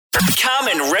Come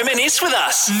and reminisce with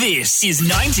us. This is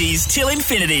 90s Till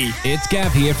Infinity. It's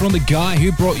Gav here from the guy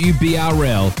who brought you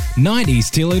BRL. 90s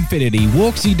Till Infinity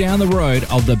walks you down the road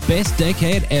of the best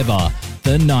decade ever,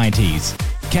 the 90s.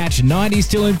 Catch 90s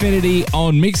Till Infinity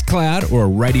on Mixcloud or a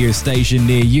radio station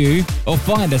near you, or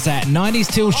find us at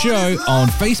 90s Till Show on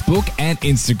Facebook and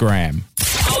Instagram.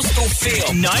 Coastal Feel.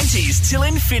 90s Till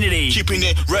Infinity. Keeping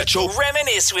it retro.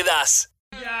 Reminisce with us.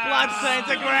 Bloodstains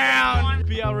the ground.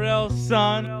 BRL,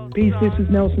 son. Peace, this is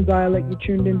Nelson Dialect. You're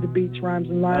tuned in to Beats, Rhymes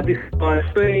and Live. This is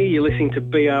ISB. You're listening to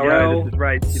BRL. Yo, this is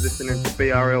Ray. You're listening to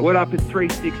BRL. What up, it's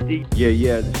 360.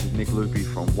 Yeah, this is Nick Loopy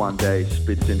from One Day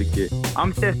Spit Syndicate.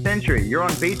 I'm Seth Century. You're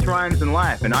on Beats, Rhymes and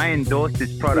Life, and I endorse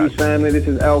this product. Peace, family. This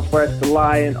is El Fresh the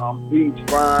Lion on Beats,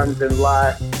 Rhymes and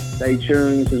Life. Stay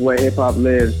tuned. This is where hip-hop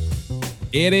lives.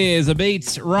 It is a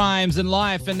Beats, Rhymes and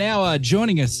Life, and now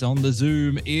joining us on the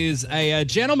Zoom is a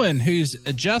gentleman who's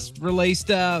just released,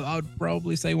 I'd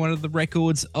probably say one of the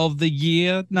records of the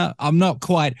year. No, I'm not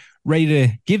quite ready to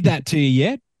give that to you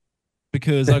yet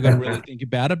because I've got to really think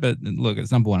about it, but look,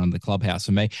 it's number one on the Clubhouse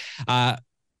for me.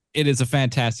 It is a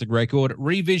fantastic record.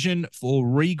 Revision for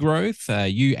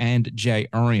Regrowth. You and Jay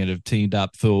Orient have teamed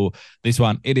up for this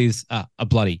one. It is a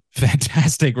bloody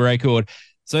fantastic record.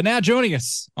 So now joining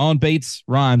us on Beats,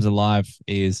 Rhymes and Live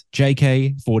is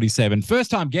JK-47.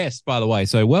 First time guest, by the way,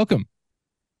 so welcome.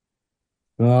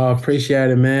 Oh, appreciate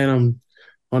it, man. I'm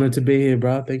honored to be here,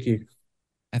 bro. Thank you.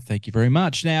 Thank you very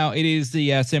much. Now, it is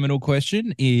the seminal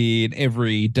question in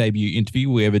every debut interview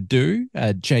we ever do.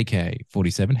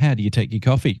 JK-47, how do you take your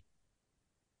coffee?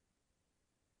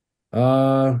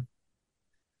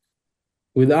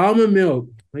 With almond milk.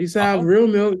 I used to have real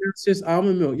milk. It's just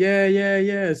almond milk. Yeah.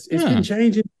 It's been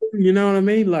changing. You know what I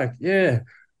mean? Like, yeah.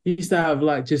 I used to have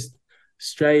like just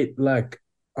straight like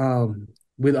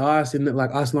with ice in it,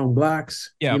 like ice long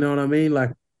blacks. Yeah. You know what I mean?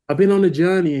 Like I've been on a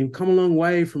journey and come a long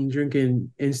way from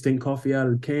drinking instant coffee out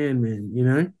of the can, man. You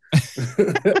know,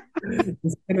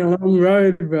 it's been a long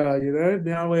road, bro. You know,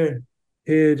 now we're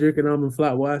here drinking almond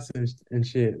flat whites and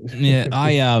shit.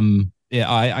 Yeah,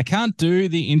 I can't do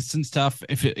the instant stuff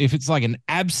if it's like an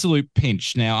absolute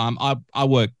pinch. Now, I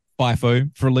work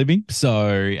FIFO for a living,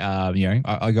 so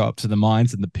I go up to the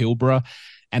mines in the Pilbara,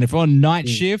 and if I'm on night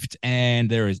shift and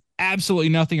there is absolutely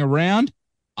nothing around,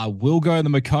 I will go to the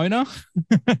Makona.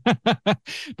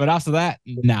 But after that,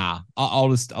 nah,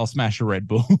 I'll smash a Red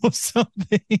Bull or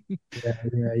something. Yeah.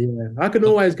 I can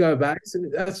always go back.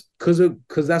 That's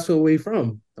because that's where we're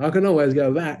from. I can always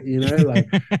go back. You know, like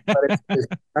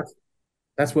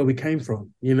that's where we came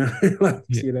from, you know,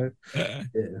 you know.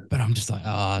 But I'm just like,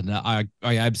 oh no, I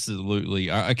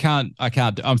absolutely, I can't.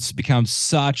 I'm become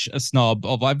such a snob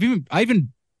of. I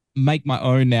even make my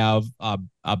own now. I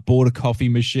bought a coffee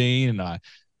machine and I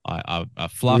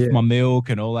fluff my milk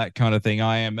and all that kind of thing.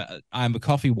 I'm a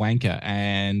coffee wanker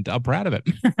and I'm proud of it.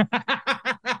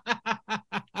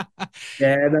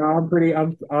 Yeah, no,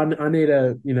 I need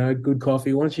a good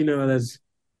coffee. Once you know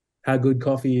how good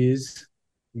coffee is.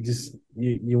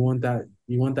 You want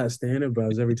that standard,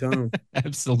 bros, every time.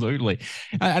 Absolutely.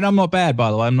 And I'm not bad, by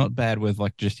the way. I'm not bad with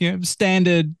like just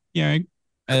standard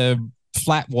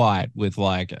flat white with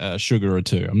like sugar or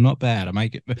two. I'm not bad. I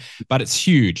make it, but it's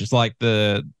huge. It's like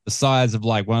the size of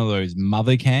like one of those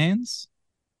mother cans.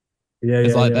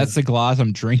 It's that's the glass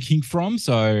I'm drinking from.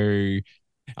 So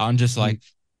I'm just like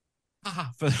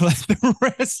for the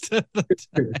rest of the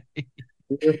day.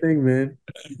 Do your thing, man.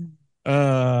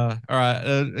 All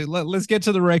right, let's get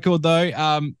to the record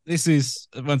though. This is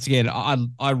once again,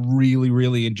 I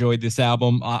really enjoyed this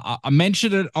album. I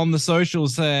mentioned it on the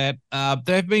socials that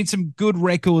there have been some good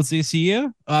records this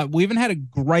year. We haven't had a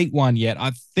great one yet.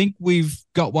 I think we've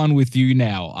got one with you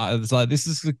now. It's like this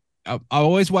is I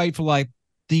always wait for like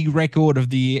the record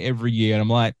of the year every year, and I'm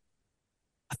like,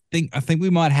 I think we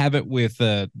might have it with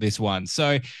this one.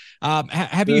 So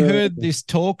have you heard this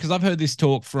talk? Because I've heard this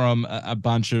talk from a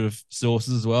bunch of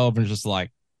sources as well. And just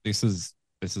like, this is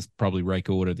probably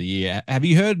record of the year. Have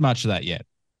you heard much of that yet?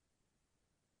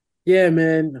 Yeah,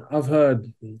 man, I've heard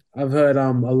a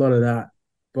lot of that.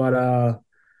 But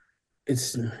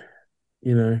it's,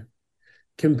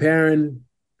 comparing,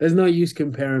 there's no use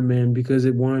comparing, man, because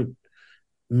it won't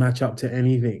match up to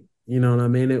anything. You know what I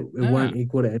mean? It won't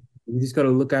equal to anything. You just got to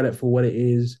look at it for what it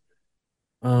is,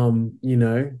 and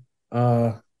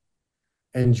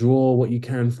draw what you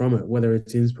can from it, whether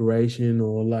it's inspiration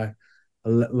or like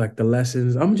the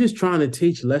lessons. I'm just trying to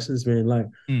teach lessons, man, like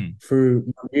through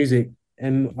my music.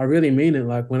 And I really mean it,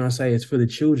 like when I say it's for the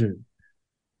children,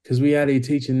 because we out here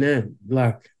teaching them,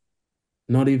 like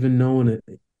not even knowing it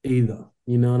either.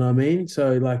 You know what I mean?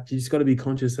 So like, you just got to be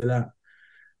conscious of that.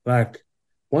 Like,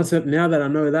 now that I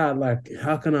know that, like,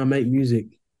 how can I make music,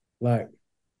 like,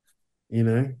 you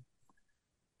know,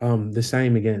 the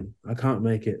same again? I can't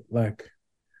make it like,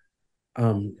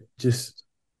 just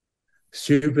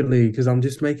stupidly because I'm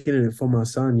just making it for my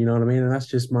son. You know what I mean? And that's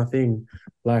just my thing.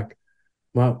 Like,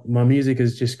 my music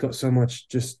has just got so much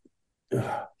just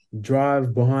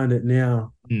drive behind it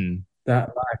now that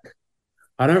like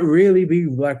I don't really be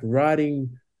like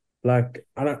writing, like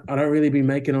I don't really be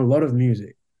making a lot of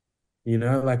music. You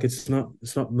know, like it's not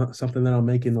something that I'm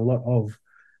making a lot of.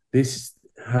 This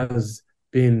has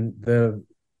been the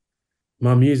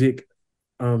my music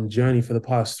journey for the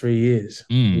past 3 years.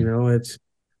 You Mm, know, it's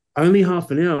only half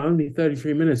an hour, only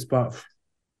 33 minutes, but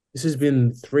this has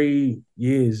been 3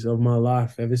 years of my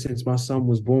life ever since my son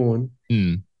was born,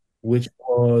 mm, which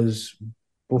was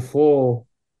before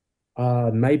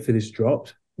Made for This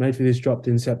dropped. Made for This dropped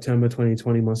in September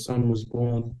 2020. My son was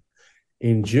born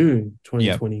in June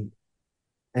yep. 2020.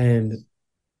 And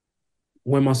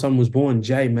when my son was born,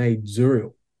 Jay made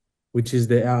Zuriel, which is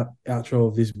the outro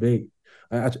of this beat,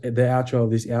 the outro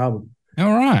of this album.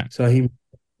 All right. So he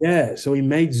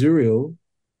made Zuriel.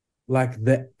 Like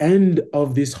the end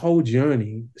of this whole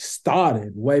journey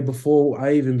started way before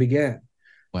I even began,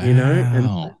 you know? And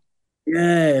Wow.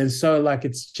 yeah, and so like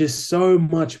it's just so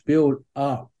much built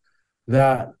up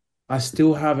that I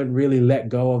still haven't really let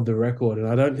go of the record. And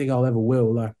I don't think I'll ever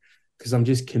will, like, because I'm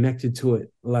just connected to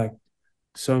it like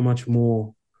so much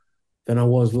more than I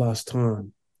was last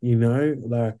time, you know?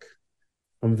 Like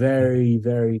I'm very,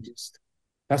 very just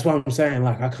that's what I'm saying.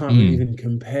 Like I can't really Mm, even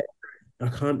compare. I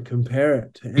can't compare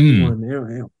it to mm.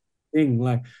 anyone. Thing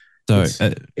like So it's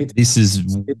it's this is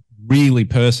it, really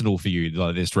personal for you,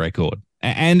 like this record,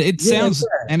 and it yeah, sounds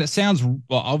well. It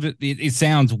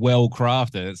sounds well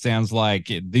crafted. It sounds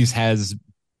like this has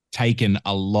taken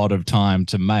a lot of time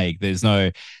to make. There's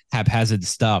no haphazard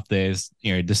stuff. There's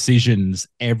decisions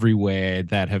everywhere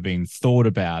that have been thought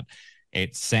about.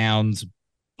 It sounds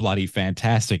bloody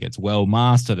fantastic. It's well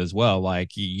mastered as well.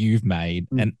 Like you've made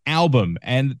an album,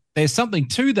 and there's something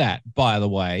to that, by the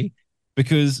way,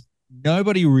 because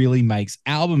nobody really makes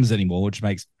albums anymore, which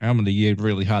makes album of the year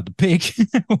really hard to pick.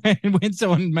 when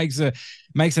someone makes an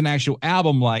actual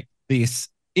album like this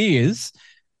is,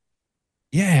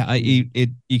 yeah, you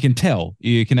can tell,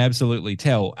 you can absolutely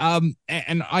tell. And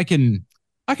I can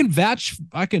vouch,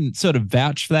 I can sort of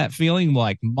vouch for that feeling.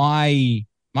 Like my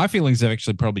feelings have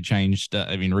actually probably changed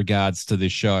in regards to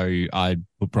this show. I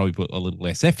would probably put a little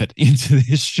less effort into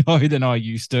this show than I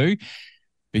used to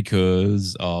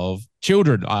because of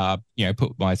children.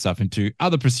 Put myself into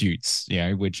other pursuits,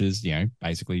 which is,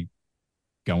 basically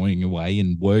going away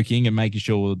and working and making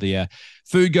sure the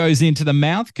food goes into the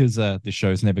mouth because the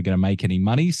show's never going to make any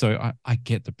money. So I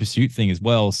get the pursuit thing as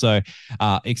well. So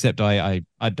except I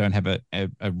don't have a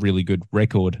really good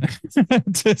record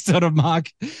to sort of mark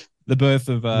the birth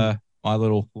of my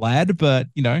little lad. But,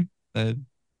 yeah.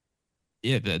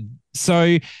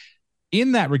 So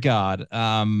in that regard,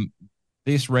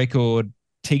 this record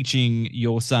teaching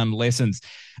your son lessons,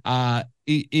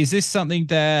 is this something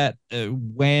that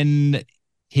when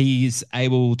he's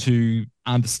able to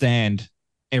understand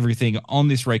everything on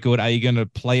this record, are you going to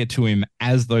play it to him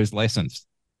as those lessons?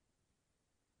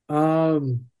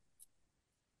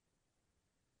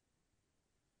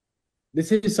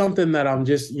 This is something that I'm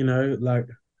just, like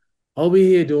I'll be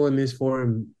here doing this for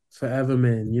him forever,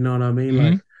 man. You know what I mean?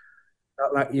 Mm-hmm.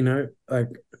 Like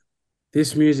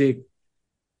this music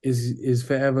is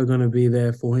forever gonna be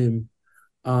there for him.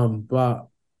 But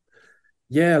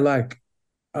yeah, like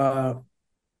uh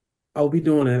I'll be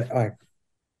doing it like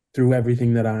through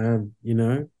everything that I am,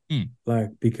 Mm.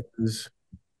 like because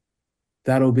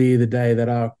that'll be the day that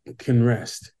I can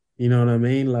rest. You know what I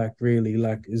mean? Like really,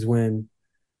 like is when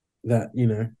that,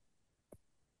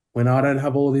 when I don't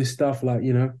have all this stuff, like,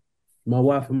 my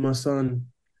wife and my son,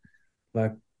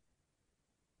 like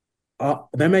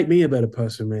they make me a better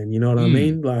person, man. You know what I Mm.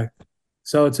 mean? Like,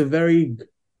 so it's the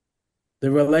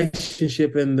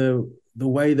relationship and the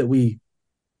way that we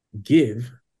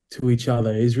give to each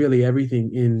other is really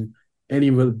everything in any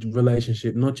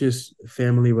relationship, not just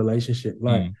family relationship.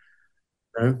 Like,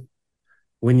 Mm.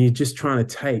 when you're just trying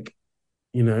to take,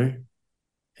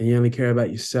 and you only care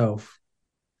about yourself,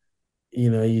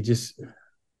 you just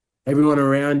everyone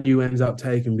around you ends up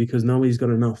taking because nobody's got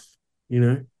enough, you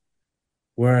know.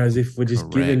 Whereas if we're just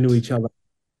giving to Correct. each other,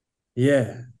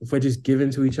 yeah, if we're just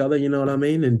giving to each other, you know what I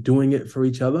mean, and doing it for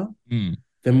each other, Mm.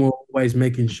 then we're always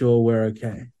making sure we're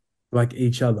okay, like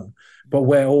each other. But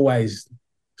we're always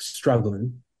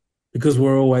struggling because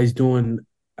we're always doing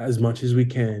as much as we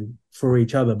can for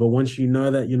each other. But once you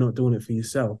know that you're not doing it for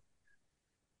yourself,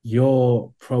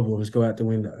 your problems go out the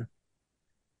window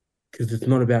because it's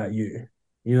not about you.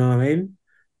 You know what I mean?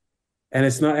 And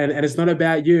it's not and it's not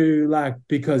about you, like,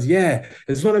 because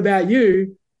it's not about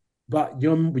you, but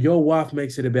your wife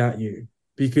makes it about you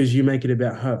because you make it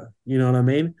about her. You know what I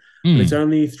mean? And Mm.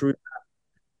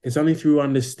 it's only through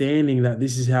understanding that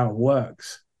this is how it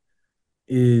works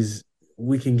is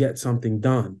we can get something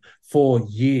done for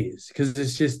years, because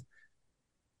it's just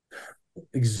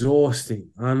exhausting.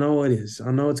 I know it is.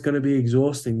 I know it's going to be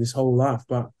exhausting this whole life,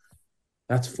 but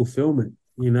that's fulfillment,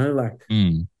 like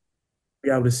Mm. be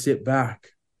able to sit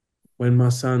back when my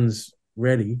son's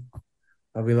ready.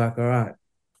 I'll be like, all right,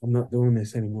 I'm not doing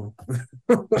this anymore.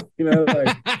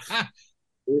 Like,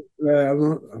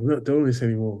 I'm not doing this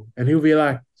anymore. And he'll be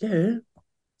like, yeah,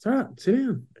 it's all right, sit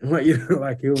down. And like,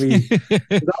 like he'll be, 'cause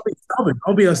I'll be stubborn.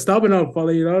 I'll be a stubborn old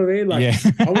fella, you know what I mean? Like, Yeah.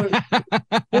 I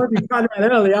won't be cutting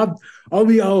out early. I'll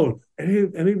be old.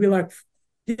 And he'll be like,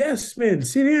 yes, man,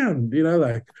 sit down,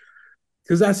 like,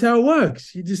 because that's how it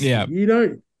works. Yeah. You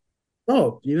don't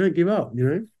stop, you don't give up.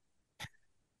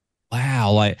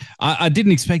 Wow, like I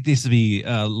didn't expect this to be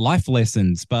life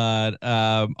lessons, but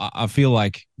I feel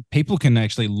like people can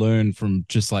actually learn from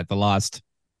just like the last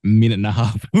minute and a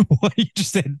half what you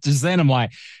just said. Just then, I'm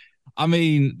like, I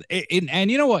mean, and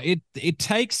you know what? It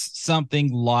takes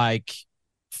something like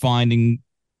finding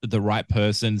the right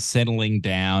person, settling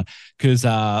down. Because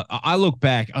I look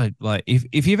back, like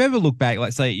if you've ever looked back,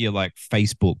 let's say you're like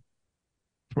Facebook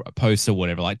posts or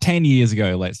whatever, like 10 years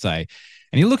ago, let's say,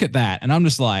 and you look at that, and I'm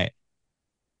just like,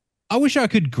 I wish I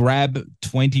could grab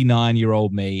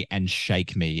 29-year-old me and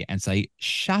shake me and say,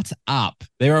 shut up.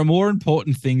 There are more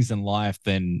important things in life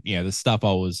than, the stuff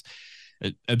I was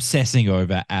obsessing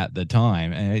over at the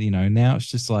time. And, now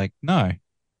it's just like, no,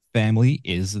 family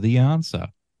is the answer.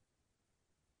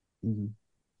 Mm-hmm.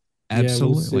 Yeah, we'll see.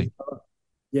 Absolutely.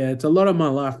 Yeah, it's a lot of my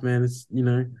life, man. It's,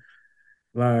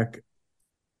 like,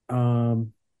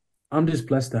 I'm just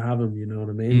blessed to have him, you know what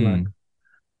I mean? Like, Mm,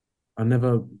 I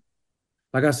never,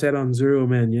 like I said on Zero,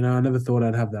 man, I never thought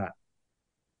I'd have that,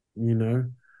 you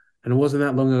know? And it wasn't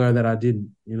that long ago that I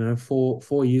didn't,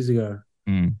 4 years ago,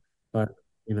 mm, like,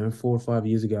 4 or 5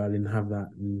 years ago, I didn't have that.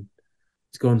 And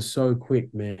it's gone so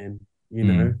quick, man, you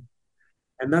know? mm.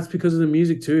 And that's because of the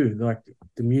music too. Like,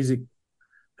 the music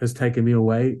has taken me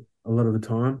away a lot of the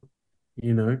time,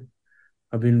 you know?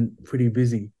 I've been pretty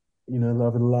busy,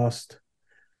 over the last,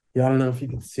 I don't know if you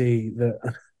can see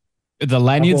that. The I've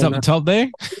lanyards got up the top there?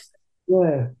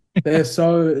 Yeah, it's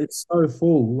so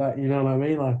full. Like, you know what I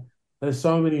mean? Like, there's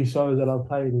so many shows that I've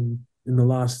played in the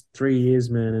last 3 years,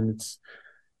 man, and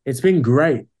it's been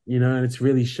great, and it's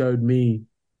really showed me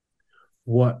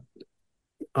what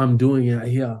I'm doing out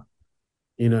here,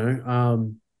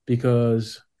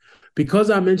 because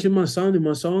I mentioned my son in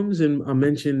my songs and I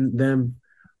mentioned them.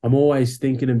 I'm always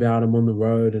thinking about him on the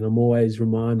road, and I'm always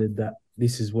reminded that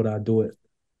this is what I do it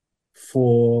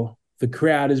for. The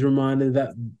crowd is reminded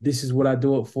that this is what I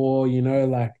do it for,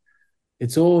 like,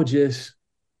 it's all just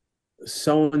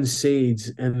sowing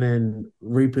seeds and then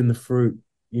reaping the fruit,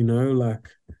 like,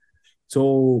 it's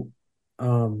all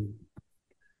um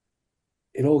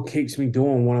it all keeps me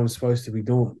doing what I'm supposed to be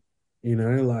doing,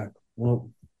 like,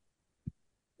 well,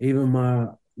 even my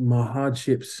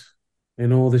hardships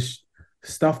and all this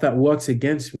stuff that works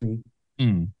against me,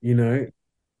 Mm.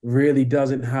 really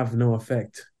doesn't have no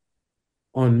effect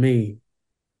on me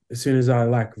as soon as I,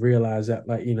 like, realize that,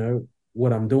 like,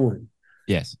 what I'm doing.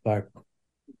 Yes. Like,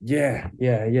 yeah.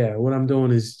 What I'm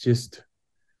doing is just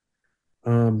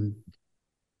um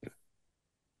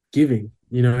giving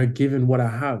what I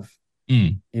have,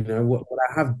 Mm. what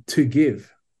I have to give.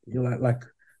 Like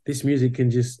this music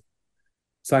can just,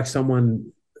 it's like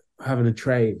someone having a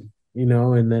trade,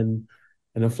 and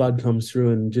a flood comes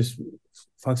through and just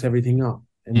fucks everything up.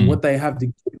 And Mm. what they have to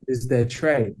give is their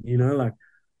trade, like,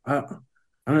 I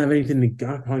I don't have anything to,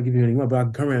 I can't give you any more, but I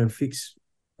can come around and fix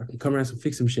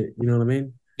some shit, you know what I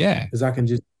mean? Yeah. Because I can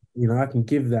just, I can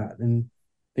give that. And I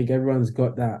think everyone's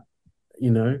got that,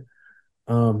 you know,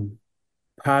 um,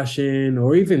 passion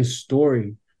or even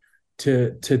story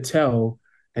to tell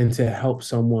and to help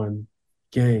someone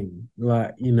gain,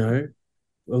 like, a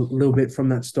little bit from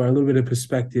that story, a little bit of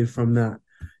perspective from that.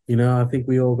 I think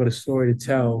we all got a story to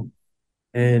tell.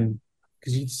 And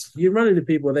because you run into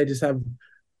people, they just have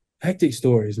hectic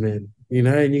stories, man,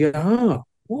 and you go, oh,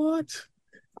 what?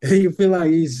 And you feel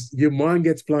like your mind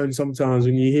gets blown sometimes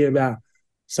when you hear about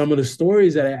some of the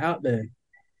stories that are out there.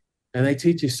 And they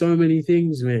teach you so many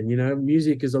things, man.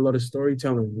 Music is a lot of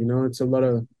storytelling, it's a lot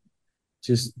of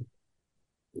just,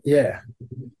 yeah,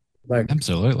 like,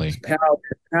 Absolutely.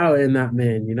 power in that,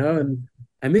 man, and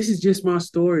And this is just my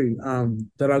story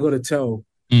that I got to tell.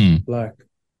 Mm. Like,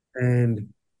 and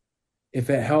if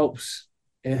it helps,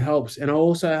 it helps. And I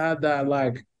also had that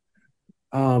like,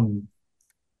 um,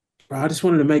 I just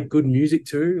wanted to make good music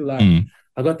too. Like, Mm.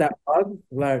 I got that bug.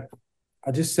 Like,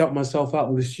 I just set myself up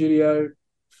with a studio,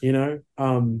 you know,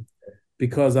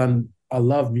 because I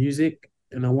love music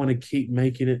and I want to keep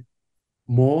making it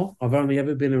more. I've only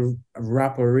ever been a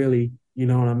rapper, really. You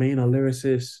know what I mean? A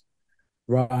lyricist,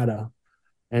 writer,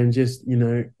 and just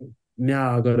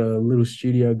now I got a little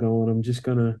studio going. I'm just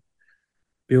gonna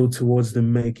build towards the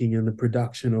making and the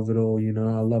production of it all.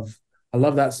 I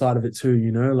love that side of it too.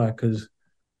 Like because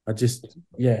I just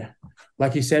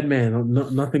like you said, man,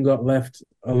 nothing got left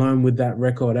alone with that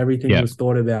record. Everything Yeah. was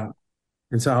thought about,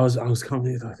 and so I was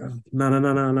coming like, oh, no, no,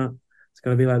 no, no, no. It's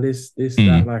gonna be like this, that.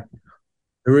 Mm. Like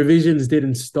the revisions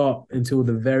didn't stop until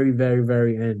the very, very,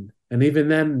 very end, and even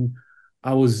then,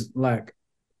 I was like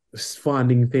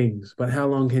finding things. But how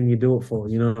long can you do it for?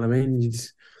 You know what I mean?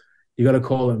 You got to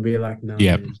call it and be like, no,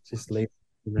 Yep. man, just leave.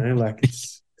 Like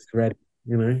it's ready.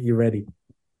 You're ready.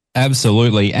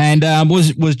 Absolutely. And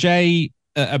was Jay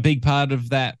a big part of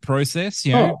that process?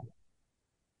 Oh,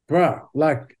 bro,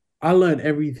 like I learned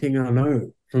everything I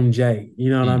know from Jay. You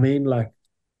know what I Mm. mean? Like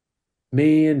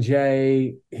me and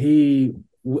Jay,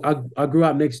 I grew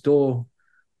up next door,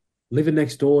 living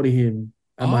next door to him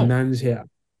at my Oh. nan's house.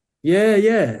 Yeah,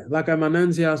 yeah. Like at my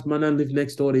nan's house, my nan lived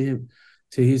next door to him,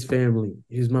 to his family,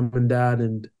 his mum and dad,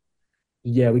 and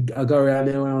yeah, I go around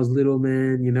there when I was little,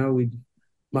 man. We'd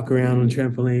muck around on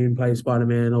trampoline, play Spider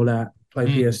Man, all that, play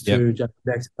Mm. Yep. PS2, Jack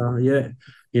Dexter, yeah,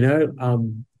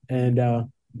 and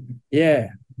yeah,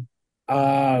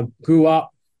 grew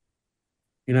up,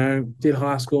 did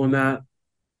high school and that.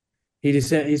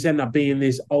 He's ended up being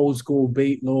this old school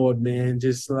beat lord, man.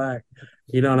 Just like,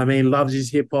 you know what I mean? Loves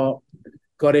his hip hop.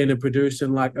 Got into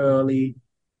producing like early,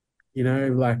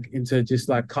 like into just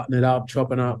like cutting it up,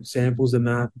 chopping up samples and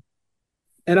that.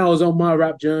 And I was on my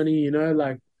rap journey,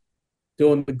 like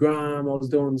doing the grime. I was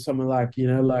doing something like,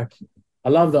 like I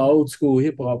love the old school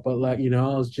hip hop, but like, I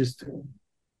was just,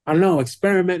 I don't know,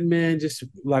 experimenting, man, just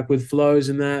like with flows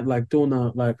and that, like doing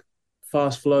the like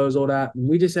fast flows, all that. And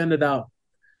we just ended up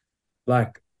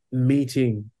like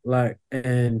meeting like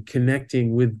and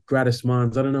connecting with Gratis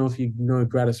Minds. I don't know if you know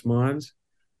Gratis Minds,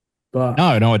 but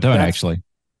No, no, I don't that's actually.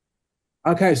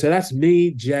 okay. So that's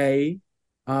me, Jay,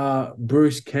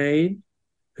 Bruce Kane,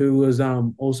 who was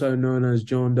also known as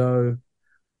John Doe,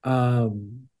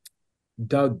 um,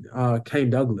 Kane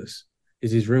Douglas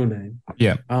is his real name.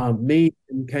 Yeah. Me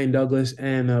and Kane Douglas,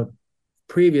 and a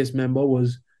previous member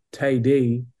was Tay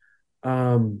D,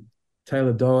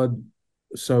 Taylor Dodd.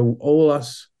 So all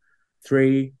us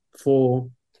three, four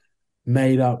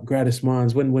made up Gratis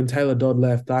Minds. When Taylor Dodd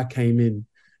left, I came in,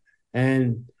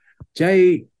 and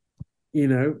Jay, you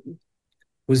know,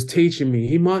 was teaching me.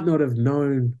 He might not have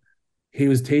known he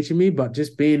was teaching me, but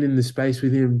just being in the space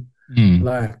with him, Mm.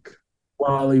 like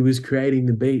while he was creating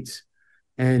the beats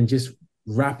and just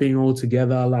rapping all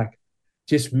together, like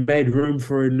just made room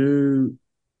for a new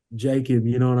Jacob.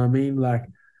 You know what I mean? Like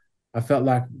I felt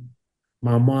like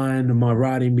my mind and my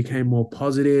writing became more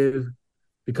positive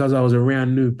because I was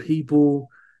around new people,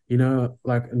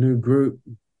 like a new group.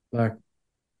 Like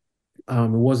it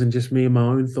wasn't just me and my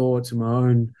own thoughts and my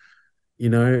own,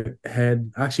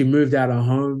 head. I actually moved out of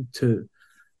home to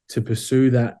pursue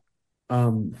that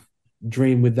um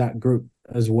dream with that group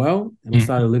as well. And I Mm.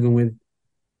 started living with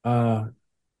uh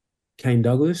Kane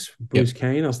Douglas, Yep. Bruce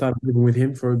Kane. I started living with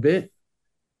him for a bit.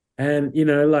 And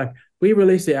like we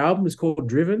released the album, it's called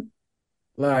Driven.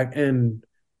 Like, and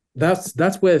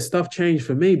that's where stuff changed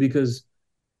for me because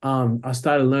I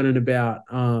started learning about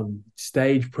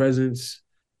stage presence.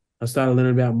 I started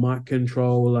learning about mic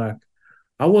control. Like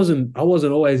I wasn't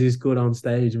always this good on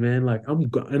stage, man. Like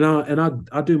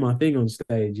I do my thing on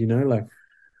stage, like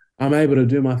I'm able to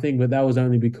do my thing, but that was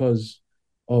only because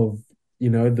of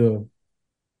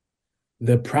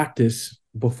the practice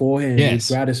beforehand with Yes.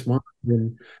 Gratis Mind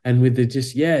and with the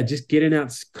just getting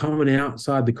out, coming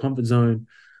outside the comfort zone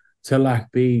to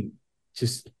like be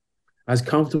just as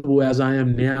comfortable as I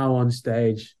am now on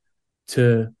stage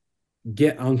to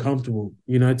get uncomfortable,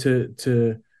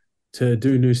 to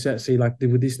do new sets. See, like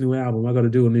with this new album, I got to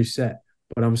do a new set,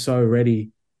 but I'm so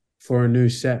ready for a new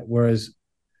set. Whereas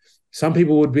some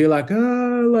people would be like,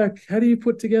 like, how do you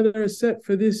put together a set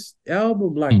for this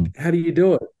album? Like, Mm. how do you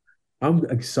do it? I'm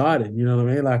excited, you know what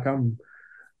I mean? Like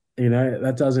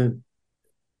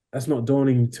that's not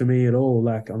daunting to me at all.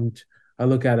 Like I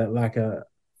look at it like,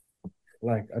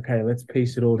 okay, let's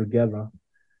piece it all together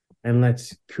and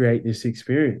let's create this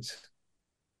experience,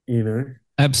 you know?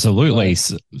 Absolutely.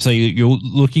 So you're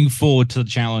looking forward to the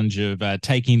challenge of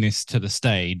taking this to the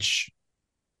stage.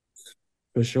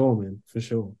 For sure, man. For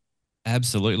sure.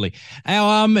 Absolutely.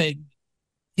 Now,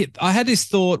 I had this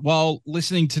thought while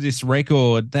listening to this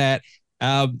record that,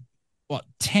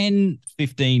 10,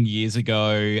 15 years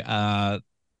ago,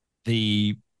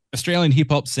 the Australian hip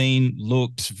hop scene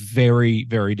looked very,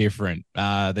 very different.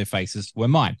 Their faces were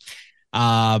mine.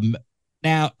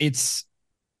 Now it's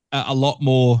a lot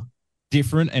more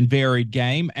different and varied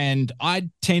game. And I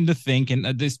tend to think, and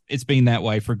it's been that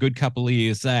way for a good couple of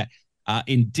years, that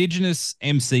Indigenous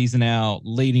MCs are now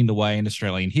leading the way in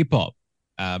Australian hip hop.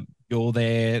 You're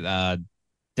there,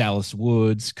 Dallas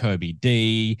Woods, Kobe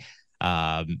D,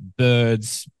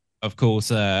 Birds, of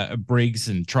course, Briggs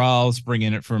and Trials,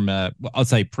 bringing it from, I'd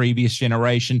say, previous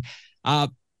generation.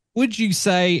 Would you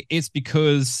say it's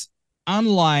because,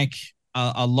 unlike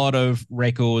a lot of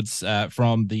records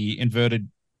from the inverted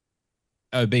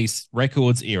obese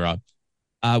records era,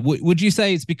 would you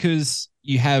say it's because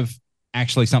you have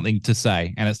actually something to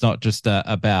say and it's not just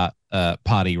about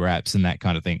party raps and that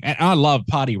kind of thing? And I love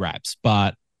party raps,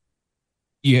 but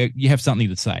you have something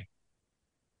to say.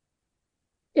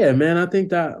 Yeah, man. I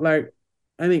think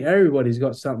everybody's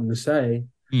got something to say.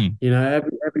 Mm.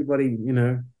 Everybody,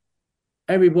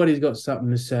 everybody's got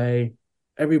something to say.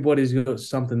 Everybody's got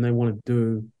something they want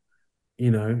to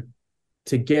do,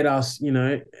 to get us, and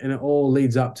it all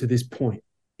leads up to this point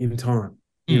in time,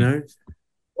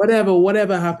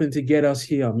 whatever happened to get us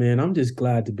here, man. I'm just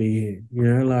glad to be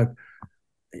here,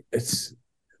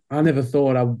 I never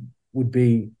thought I would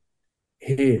be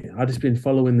here. I just been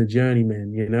following the journey,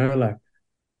 man,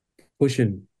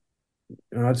 pushing,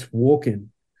 just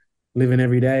walking, living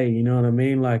every day, you know what I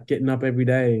mean? Like getting up every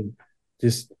day and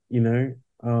just,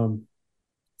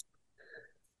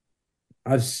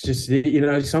 I just,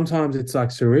 sometimes it's like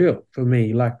surreal for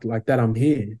me, like that I'm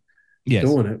here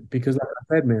doing it because like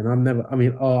I said, man,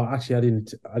 actually I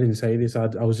didn't say this. I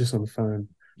was just on the phone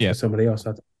with somebody else.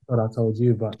 I thought I told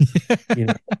you, but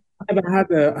I never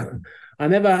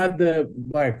had the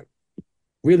like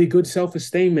really good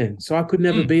self-esteem, man. So I could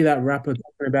never be that rapper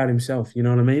talking about himself. You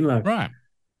know what I mean? Like, right.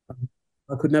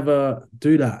 I could never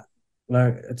do that.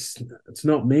 Like, it's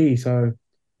not me. So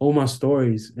all my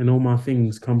stories and all my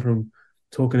things come from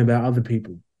talking about other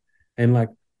people and like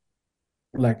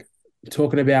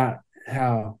talking about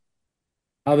how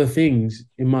other things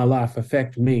in my life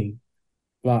affect me.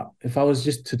 But if I was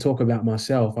just to talk about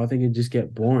myself, I think it'd just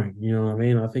get boring. You know what I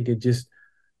mean? I think it just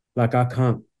like I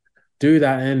can't do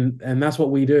that, and that's what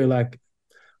we do. Like,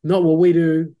 not what we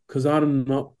do because I'm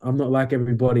not like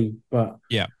everybody, but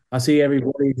I see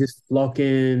everybody just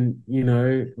flocking,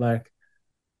 like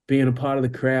being a part of the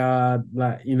crowd,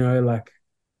 like like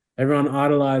everyone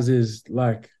idolizes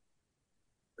like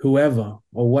whoever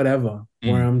or whatever.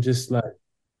 Where I'm just like,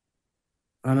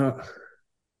 I don't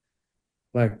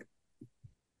like,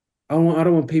 I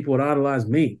don't want people to idolize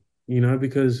me,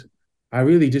 because I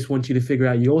really just want you to figure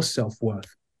out your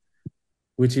self-worth,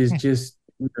 which is just,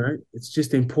 it's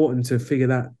just important to figure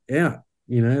that out,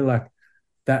 like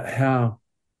that how,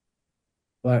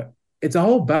 like, it's a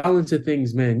whole balance of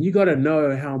things, man. You got to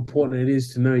know how important it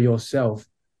is to know yourself,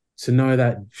 to know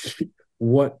that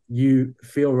what you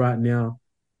feel right now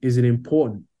isn't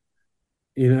important,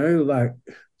 like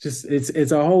just,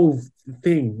 it's a whole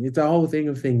thing. It's a whole thing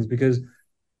of things because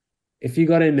if you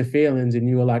got into feelings and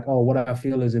you were like, oh, what I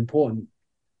feel is important,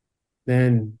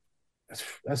 then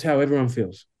that's how everyone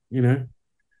feels,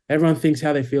 Everyone thinks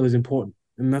how they feel is important.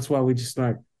 And that's why we just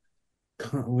like,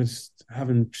 we're just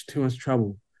having too much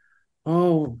trouble.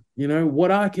 Oh, what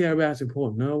I care about is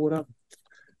important. No,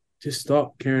 just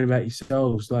stop caring about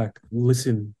yourselves. Like,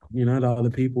 listen, to other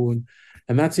people.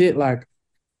 And that's it. Like,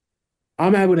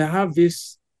 I'm able to have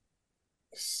this,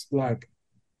 like,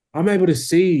 I'm able to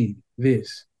see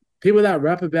this. People that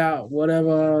rap about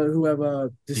whatever,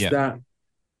 whoever, that,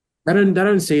 they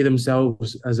don't see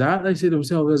themselves as that. They see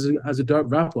themselves as a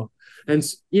dope rapper. And,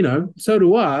 so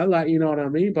do I, like, you know what I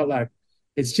mean? But, like,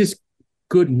 it's just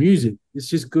good music. It's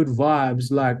just good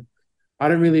vibes. Like, I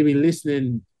don't really be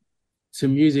listening to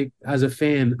music as a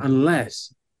fan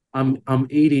unless I'm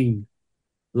eating,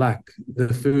 like,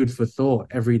 the food for thought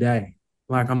every day.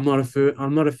 Like, I'm not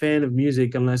a fan of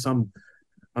music unless I'm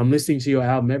listening to your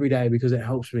album every day because it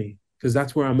helps me. Because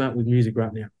that's where I'm at with music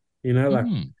right now. Like,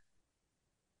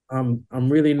 I'm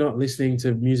really not listening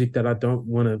to music that I don't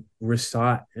want to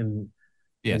recite and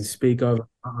speak over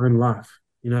my own life.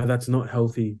 That's not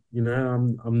healthy.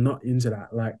 I'm not into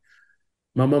that. Like,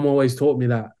 my mum always taught me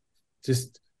that.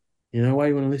 Just, why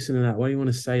you want to listen to that? Why do you want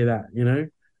to say that?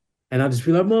 And I just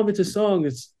feel like, Mom, it's a song.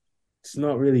 It's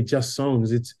not really just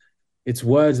songs. it's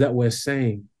words that we're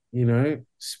saying,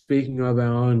 speaking of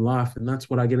our own life. And that's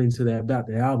what I get into there about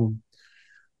the album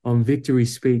on victory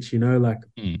speech, like,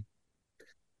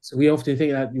 so we often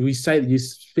think that we say that you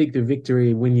speak the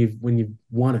victory when you've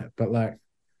won it, but like,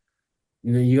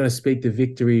 you got to speak the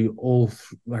victory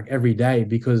like every day,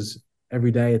 because every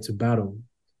day it's a battle,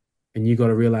 and you got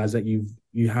to realize that you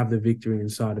have the victory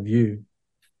inside of you,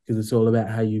 because it's all about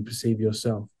how you perceive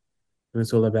yourself, and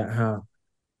it's all about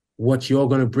what you're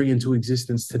going to bring into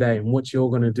existence today, and what you're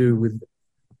going to do with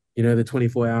the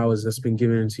 24 hours that's been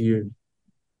given to you,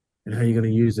 and how you're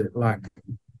going to use it. Like,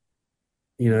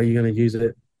 you're going to use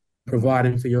it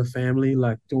providing for your family,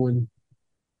 like doing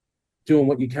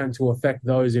what you can to affect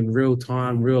those in real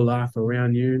time, real life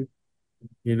around you,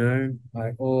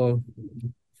 like, or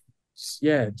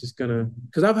yeah, just gonna,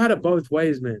 because I've had it both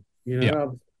ways, man. Yeah.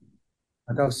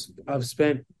 I could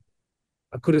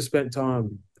have spent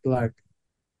time, like,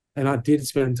 and I did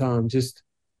spend time just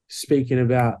speaking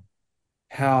about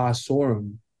how I saw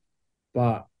him,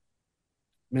 but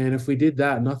man, if we did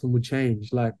that, nothing would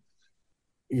change. Like,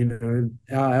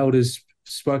 our elders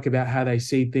spoke about how they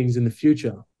see things in the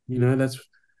future.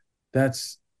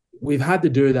 That's we've had to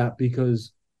do that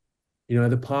because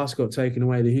the past got taken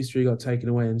away, the history got taken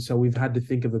away, and so we've had to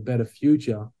think of a better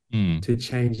future to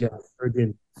change our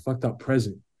friggin' fucked up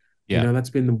present. Yeah. That's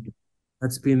been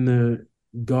the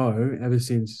go ever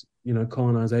since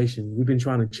colonization. We've been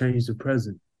trying to change the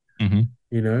present. So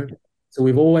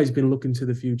we've always been looking to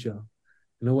the future,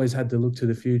 and always had to look to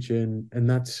the future, and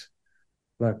that's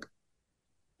like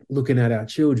looking at our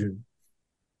children.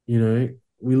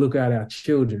 We look at our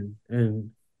children,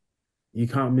 and you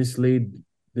can't mislead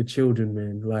the children,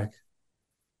 man. Like,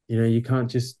 you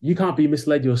can't be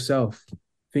misled yourself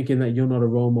thinking that you're not a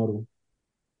role model,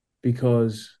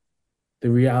 because the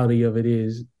reality of it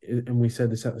is, and we said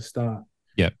this at the start,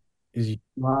 is you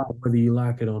are, whether you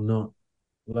like it or not.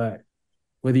 Like,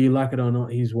 whether you like it or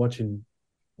not, he's watching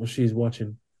or she's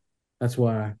watching. That's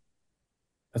why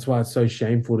it's so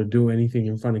shameful to do anything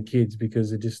in front of kids,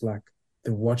 because they're just like,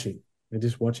 they're watching. They're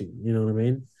just watching. You know what I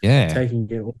mean? Yeah. Taking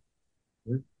it.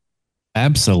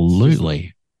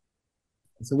 Absolutely.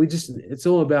 So it's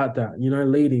all about that,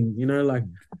 leading, like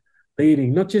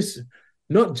leading, not just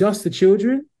the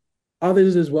children,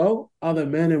 others as well, other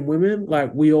men and women.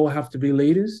 Like, we all have to be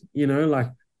leaders, like,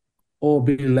 or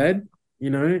be led,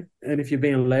 and if you're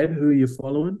being led, who are you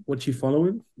following? What you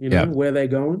following? Where they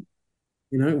going?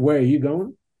 Where are you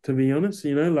going? To be honest,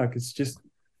 like, it's just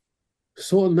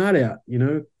sorting that out,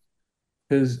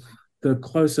 because the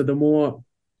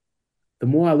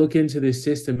more I look into this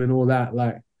system and all that,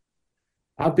 like,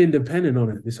 I've been dependent on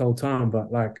it this whole time,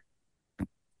 but like,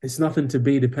 it's nothing to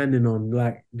be dependent on,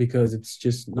 like, because it's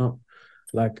just not,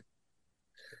 like,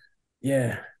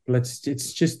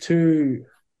 it's just too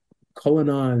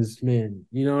colonized, man.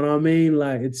 You know what I mean?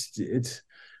 Like, it's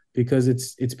because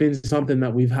it's been something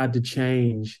that we've had to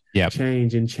change,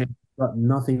 but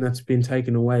nothing that's been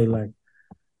taken away. Like,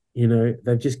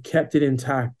 they've just kept it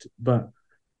intact, but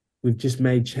we've just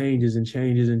made changes and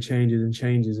changes and changes and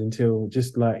changes until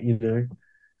just like,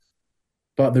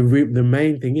 but the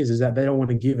main thing is that they don't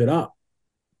want to give it up,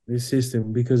 this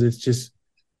system, because it's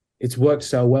worked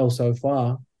so well so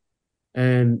far.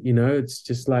 And, it's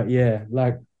just like,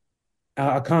 like,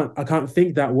 I can't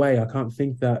think that way. I can't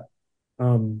think that,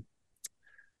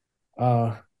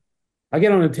 I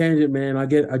get on a tangent, man. I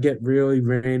get really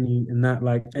ranty and that,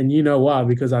 like, and you know why?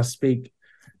 Because I speak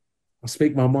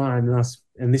my mind,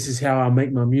 and this is how I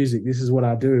make my music. This is what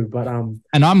I do. But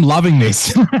and I'm loving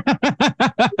this.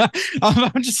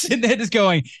 I'm just sitting there just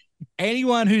going,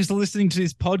 anyone who's listening to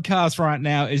this podcast right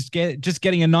now is just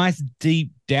getting a nice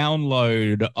deep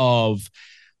download of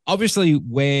obviously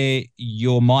where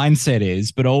your mindset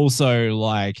is, but also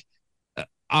like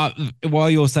while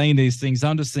you're saying these things,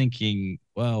 I'm just thinking,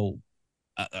 well,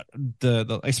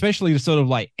 the especially the sort of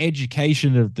like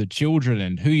education of the children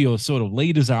and who your sort of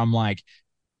leaders are. I'm like,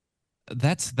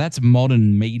 that's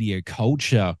modern media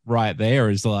culture right there.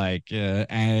 Is like,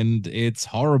 and it's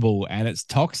horrible and it's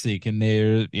toxic, and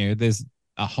there's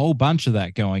a whole bunch of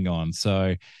that going on.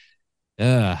 So,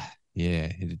 it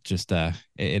just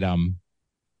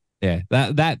yeah,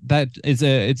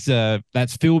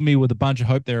 that's filled me with a bunch of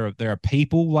hope. There are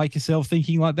people like yourself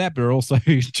thinking like that, but it also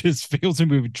just fills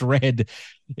me with dread.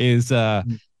 Is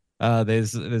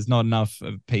there's not enough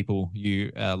of people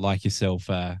you like yourself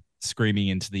screaming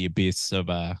into the abyss of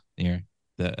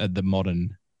the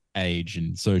modern age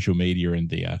and social media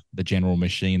and the general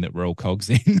machine that we're all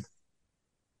cogs in.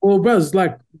 Well, bros,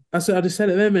 like I just said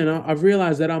it there, man. I've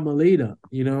realized that I'm a leader.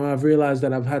 I've realized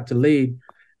that I've had to lead,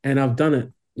 and I've done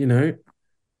it.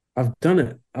 I've done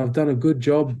it. I've done a good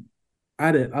job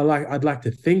at it. I'd like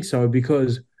to think so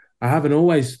because I haven't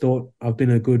always thought I've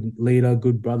been a good leader,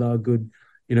 good brother, good,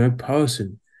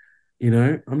 person.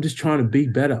 I'm just trying to be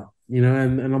better, and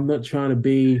I'm not trying to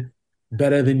be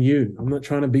better than you. I'm not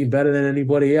trying to be better than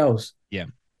anybody else. Yeah.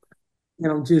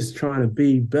 And I'm just trying to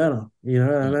be better,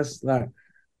 and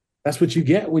that's what you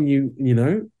get when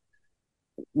you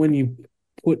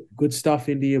put good stuff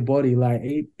into your body, like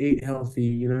eat healthy,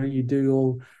 you do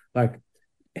all like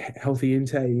healthy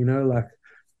intake, like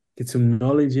get some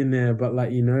knowledge in there, but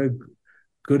like,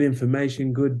 good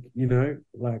information, good,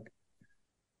 like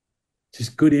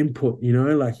just good input,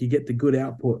 like you get the good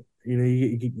output,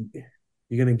 you're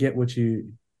gonna get what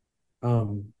you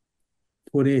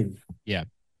put in. Yeah.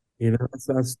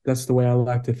 That's the way I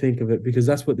like to think of it because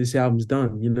that's what this album's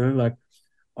done, like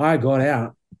I got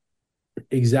out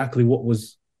exactly what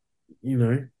was,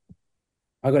 I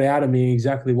got out of me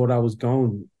exactly what I was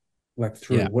going like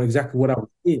through, Yeah. what I was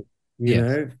in,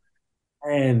 Yes.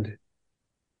 and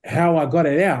how I got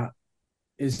it out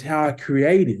is how I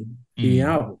created the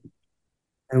album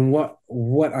and what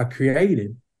I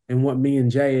created and what me and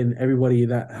Jay and everybody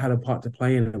that had a part to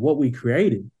play in it, what we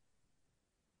created.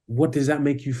 What does that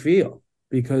make you feel?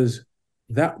 Because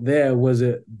that there was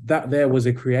a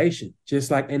creation, just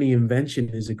like any invention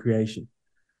is a creation,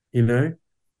 and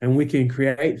we can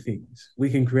create things. We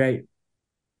can create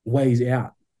ways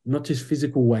out, not just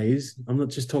physical ways. I'm not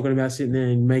just talking about sitting there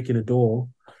and making a door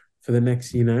for the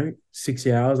next, 6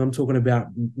 hours. I'm talking about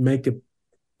make a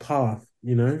path,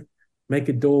 make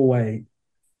a doorway,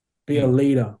 be a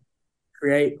leader,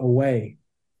 create a way.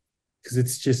 Because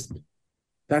it's just,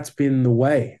 that's been the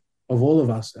way of all of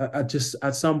us. I just,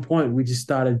 at some point, we just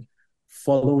started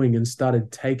following and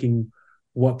started taking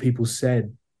what people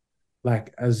said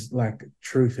like as like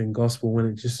truth and gospel when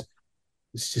it's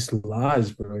just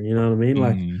lies, bro. You know what I mean?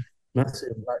 Like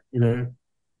massive,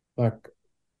 like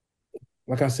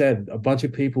like I said, a bunch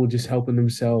of people just helping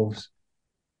themselves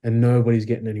and nobody's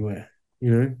getting anywhere,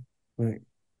 Like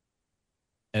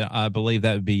And I believe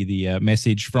that would be the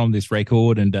message from this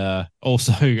record, and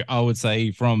also I would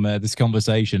say from this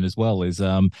conversation as well is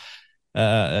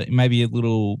maybe a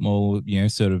little more,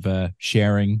 sort of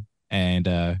sharing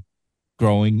and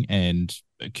growing and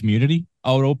community.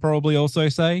 I would probably also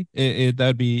say that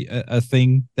would be a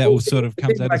thing that will sort of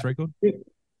comes out of this record.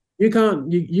 You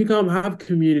can't have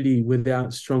community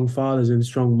without strong fathers and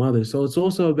strong mothers. So it's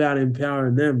also about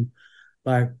empowering them.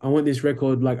 Like I want this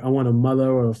record, like I want a mother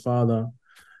or a father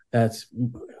that's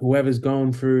whoever's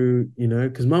going through,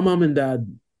 because my mom and dad,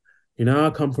 I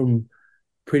come from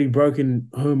pretty broken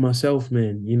home myself,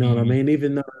 man. You know what I mean?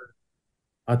 Even though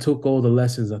I took all the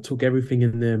lessons, I took everything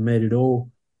in there, made it all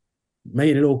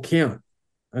count.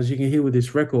 As you can hear with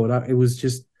this record, it was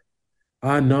just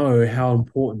I know how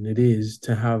important it is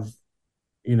to have,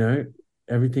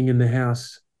 everything in the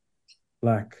house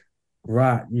like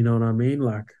right. You know what I mean?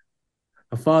 Like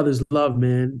a father's love,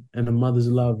 man, and a mother's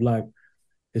love, like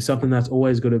it's something that's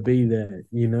always got to be there.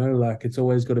 Like it's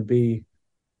always got to be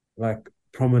like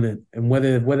prominent, and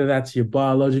whether that's your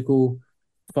biological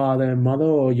father and mother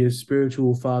or your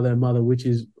spiritual father and mother, which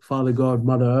is Father God,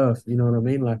 Mother Earth. You know what I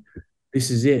mean? Like this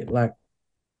is it. Like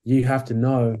you have to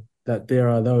know that there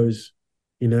are those,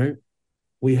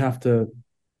 we have to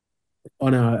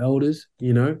honor our elders,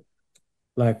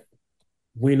 like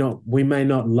we may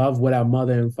not love what our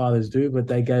mother and fathers do, but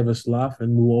they gave us life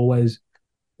and we'll always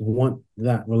want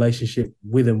that relationship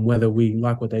with them, whether we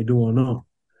like what they do or not.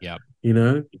 Yeah.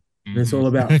 And it's all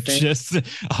about just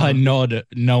I nod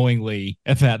knowingly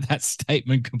about that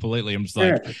statement completely. I'm just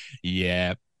like,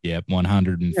 yeah,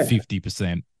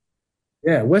 150%.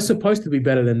 Yeah, we're supposed to be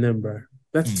better than them, bro.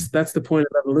 That's the point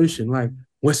of evolution. Like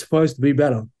we're supposed to be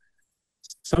better.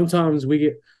 Sometimes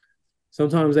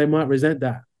they might resent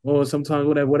that, or sometimes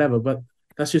whatever. But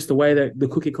that's just the way that the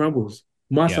cookie crumbles.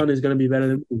 My son is going to be better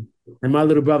than me, and my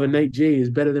little brother Nate G is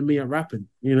better than me at rapping.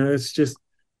 It's just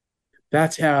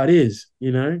that's how it is.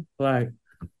 Like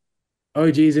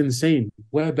OG's in the scene.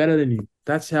 We're better than you.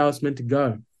 That's how it's meant to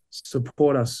go.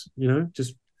 Support us.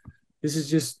 Just this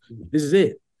is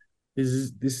it.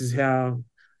 This is how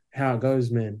it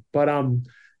goes, man. But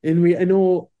in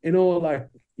all like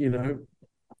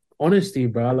honesty,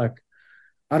 bro. Like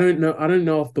I don't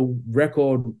know if the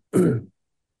record.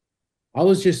 I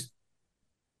was just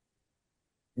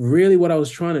really what I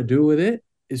was trying to do with it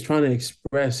is trying to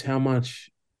express how much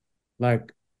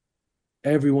like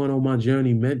everyone on my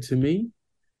journey meant to me.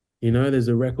 There's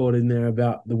a record in there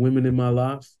about the women in my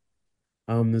life.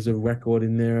 There's a record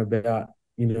in there about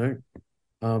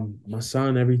my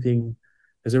son, everything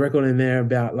there's a record in there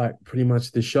about like pretty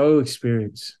much the show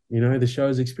experience, the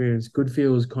show's experience. Good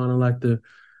feels kind of like the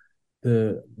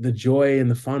joy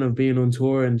and the fun of being on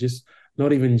tour, and just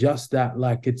not even just that,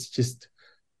 like it's just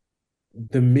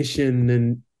the mission.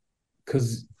 And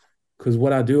because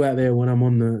what I do out there when I'm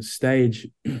on the stage,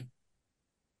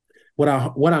 what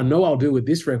I know I'll do with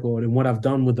this record and what I've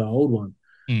done with the old one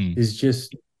is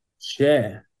just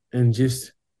share and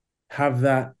just have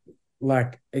that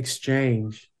like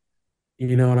exchange.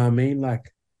 You know what I mean?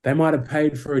 Like they might have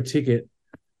paid for a ticket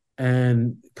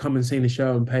and come and seen the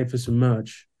show and paid for some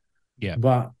merch. Yeah.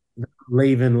 But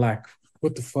leaving like,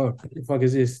 what the fuck? What the fuck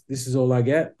is this? This is all I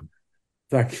get?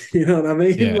 Like, you know what I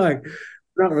mean? Yeah. Like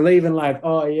not leaving like,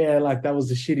 oh yeah, like that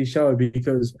was a shitty show,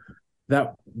 because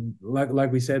that,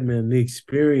 like we said, man, the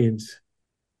experience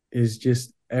is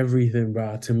just everything,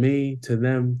 bro. To me, to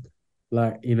them,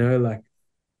 like, like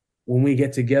when we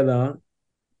get together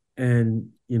and,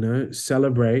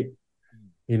 celebrate,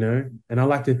 and I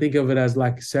like to think of it as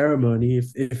like ceremony.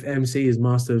 If MC is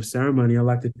master of ceremony, I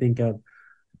like to think of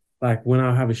like when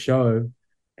I have a show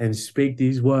and speak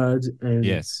these words and,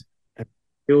 yes, and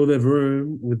fill the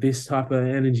room with this type of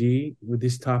energy, with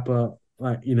this type of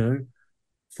like,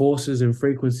 forces and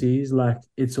frequencies, like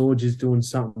it's all just doing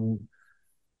something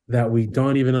that we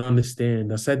don't even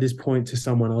understand. I said this point to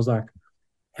someone, I was like,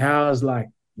 how's like,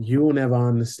 you will never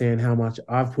understand how much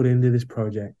I've put into this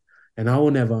project, and I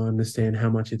will never understand how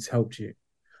much it's helped you.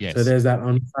 yes. So there's that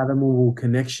unfathomable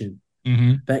connection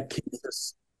that keeps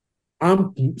us.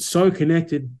 I'm so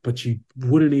connected, but you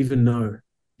wouldn't even know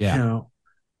how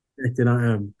connected I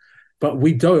am. But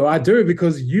I do it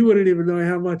because you wouldn't even know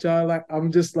how much I like.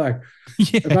 I'm just like,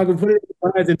 if I could put it in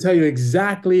words and tell you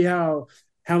exactly how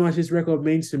much this record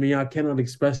means to me, I cannot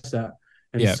express that.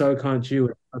 And so can't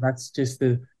you. That's just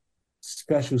the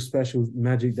special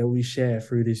magic that we share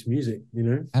through this music,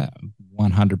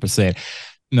 100%.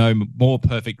 No more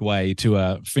perfect way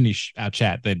to finish our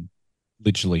chat than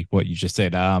literally what you just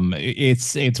said.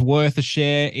 It's worth a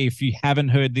share. If you haven't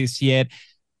heard this yet,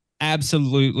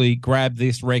 absolutely grab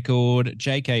this record,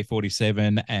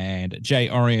 JK-47 and J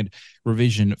Orient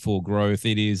Revision for Growth.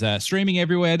 It is streaming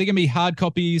everywhere. They're gonna be hard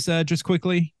copies. Just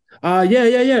quickly.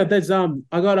 Yeah. There's I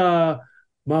got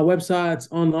my website's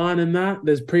online and that.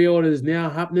 There's pre-orders now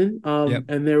happening.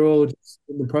 And they're all just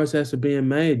in the process of being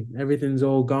made. Everything's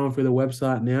all going through the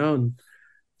website now, and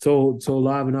it's all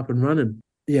live and up and running.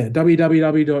 Yeah,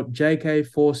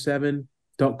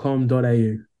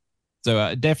 www.jk47.com.au.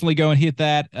 So definitely go and hit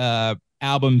that.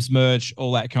 Albums, merch,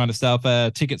 all that kind of stuff.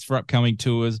 Tickets for upcoming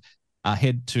tours.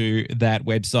 Head to that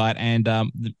website, and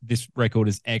this record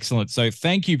is excellent. So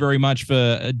thank you very much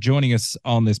for joining us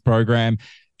on this program,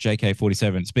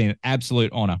 JK-47. It's been an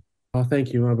absolute honor. Oh,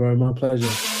 thank you, my bro. My pleasure.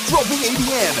 Dropping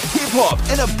EDM, hip-hop,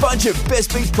 and a bunch of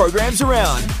best beats programs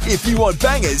around. If you want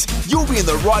bangers, you'll be in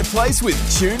the right place with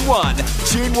Tune One.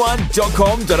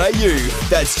 Tune1.com.au.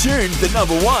 That's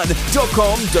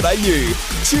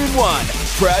tune1.com.au. Tune One,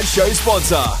 proud show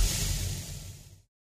sponsor.